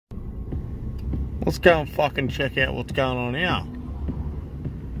Let's go and fucking check out what's going on here.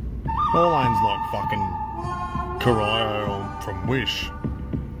 Orlane's like fucking Corio from Wish.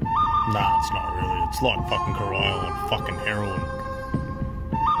 Nah, it's not really. It's like fucking Corio on fucking heroin.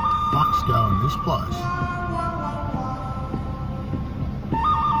 Fuck's going this place?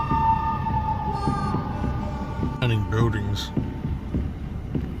 Running buildings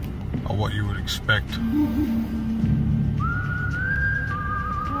are what you would expect.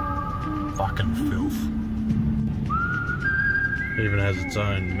 Fucking filth. It even has its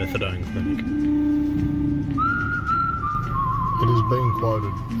own methadone clinic. It is being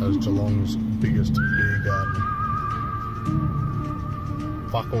quoted as Geelong's biggest beer garden.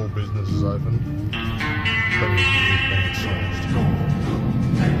 Fuck all businesses open, but it is being sourced.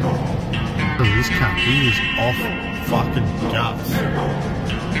 Look at this cunt, he is off fucking guts.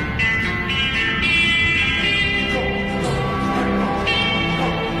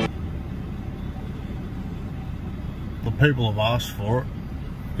 The people have asked for it.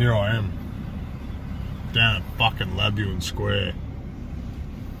 Here I am. Down at fucking Labuan Square.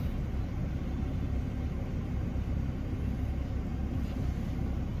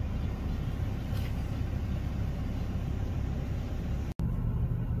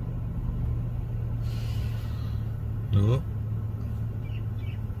 Oh.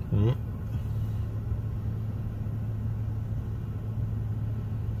 Oh.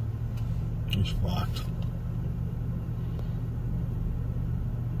 He's fucked.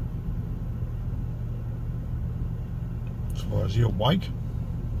 So is he awake?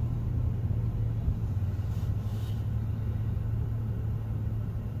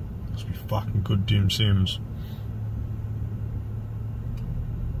 Must be fucking good Dim Sims.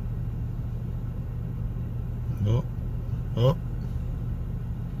 Oh. Oh.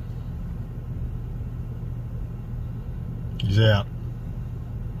 He's out.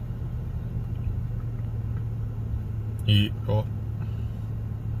 Oh.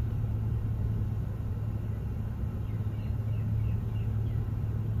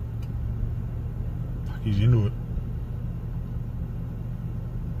 Fuck, he's into it.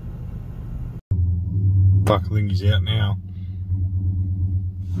 Fuck, I think he's out now.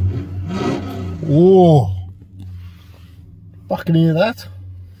 Whoa. Fucking hear that?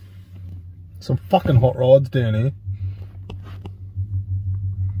 Some fucking hot rides down here.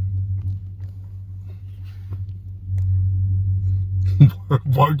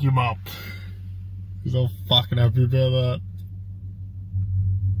 Woke him up. He's all fucking happy about that.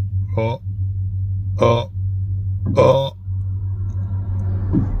 Oh. Oh. Oh.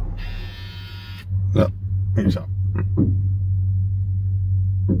 No. He's up.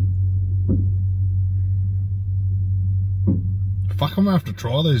 Fuck, I'm gonna have to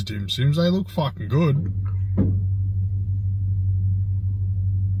try these Dim Sims. They look fucking good.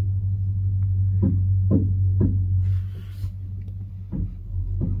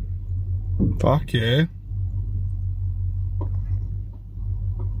 Fuck yeah.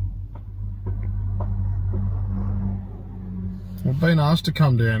 I've been asked to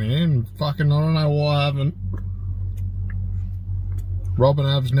come down here and fucking I don't know why I haven't. Rob and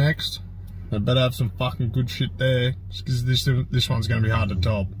Av's next. They better have some fucking good shit there, because this one's going to be hard to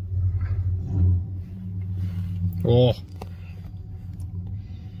top. Oh.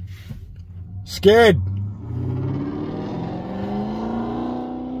 Scared.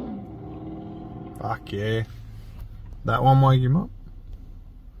 Fuck yeah. That one wake him up?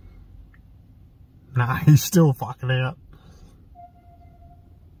 Nah, he's still fucking out.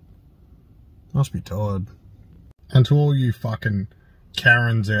 Must be tired. And to all you fucking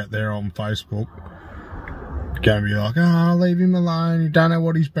Karens out there on Facebook, gonna be like, oh, leave him alone, you don't know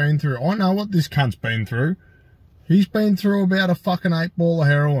what he's been through. I know what this cunt's been through. He's been through about a fucking 8 ball of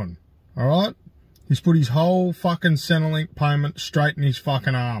heroin, alright? He's put his whole fucking Centrelink payment straight in his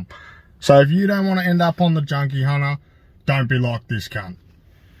fucking arm. So if you don't want to end up on the junkie hunter, don't be like this cunt.